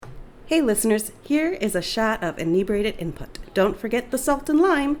Hey listeners, here is a shot of inebriated input. Don't forget the salt and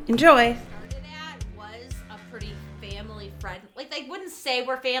lime. Enjoy! Started at was a pretty family friendly. Like, they wouldn't say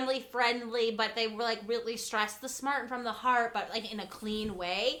we're family friendly, but they were like really stress the smart and from the heart, but like in a clean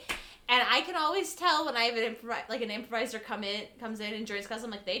way. And I can always tell when I have an improviser comes in and joins class.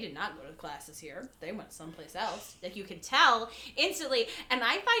 I'm like, they did not go to classes here. They went someplace else. Like, you can tell instantly. And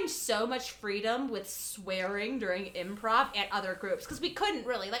I find so much freedom with swearing during improv at other groups because we couldn't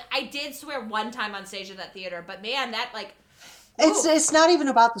really. Like, I did swear one time on stage at that theater, but man, that like. It's not even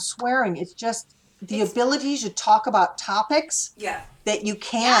about the swearing. It's just the ability to talk about topics that you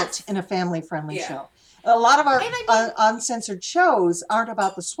can't in a family-friendly show. A lot of our uncensored shows aren't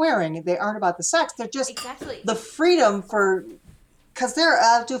about the swearing. They aren't about the sex. They're just the freedom because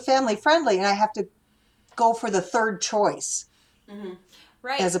they're too family-friendly, and I have to go for the third choice,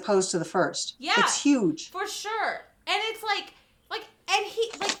 right, as opposed to the first. Yeah, it's huge for sure. And it's and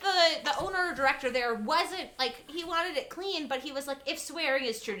he the owner or director there wasn't like, he wanted it clean, but he was like, if swearing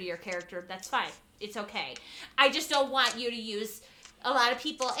is true to your character, that's fine. It's okay. I just don't want you to use. A lot of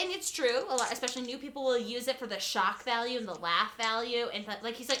people, and it's true, especially new people, will use it for the shock value and the laugh value, and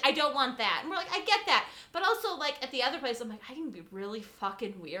like, he's like, I don't want that, and we're like, I get that, but also like at the other place, I'm like, I can be really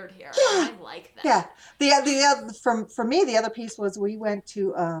fucking weird here. I like that. Yeah, for me, the other piece was we went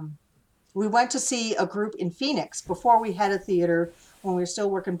to see a group in Phoenix before we had a theater, when we were still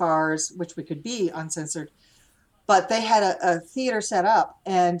working bars, which we could be uncensored, but they had a theater set up,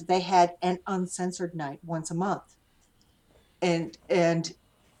 and they had an uncensored night once a month. And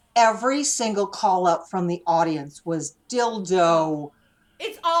every single call up from the audience was dildo.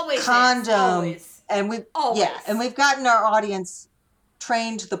 It's always condom, always. And we've gotten our audience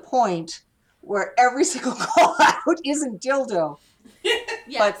trained to the point where every single call out isn't dildo.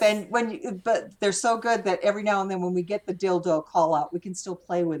 Yes. But they're so good that every now and then when we get the dildo call out, we can still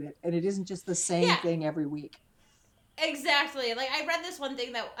play with it, and it isn't just the same thing every week. Exactly. Like, I read this one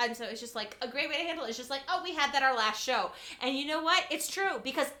thing that, and so it's just like, a great way to handle it is just like, oh, we had that our last show. And you know what? It's true,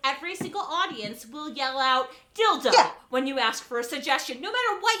 because every single audience will yell out dildo when you ask for a suggestion, no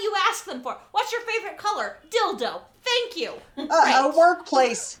matter what you ask them for. What's your favorite color? Dildo. Thank you. A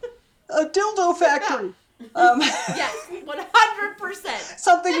workplace. A dildo factory. Yes, 100%.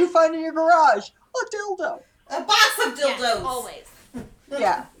 Something you find in your garage. A dildo. A box of dildos. Yes, always.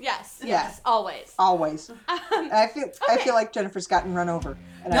 Yeah. Yes. Always. I feel like Jennifer's gotten run over.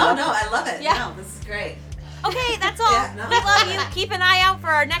 I love it. Yeah. No, this is great. Okay, that's all. We love you. Keep an eye out for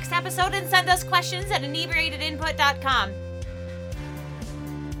our next episode and send us questions at inebriatedinput.com.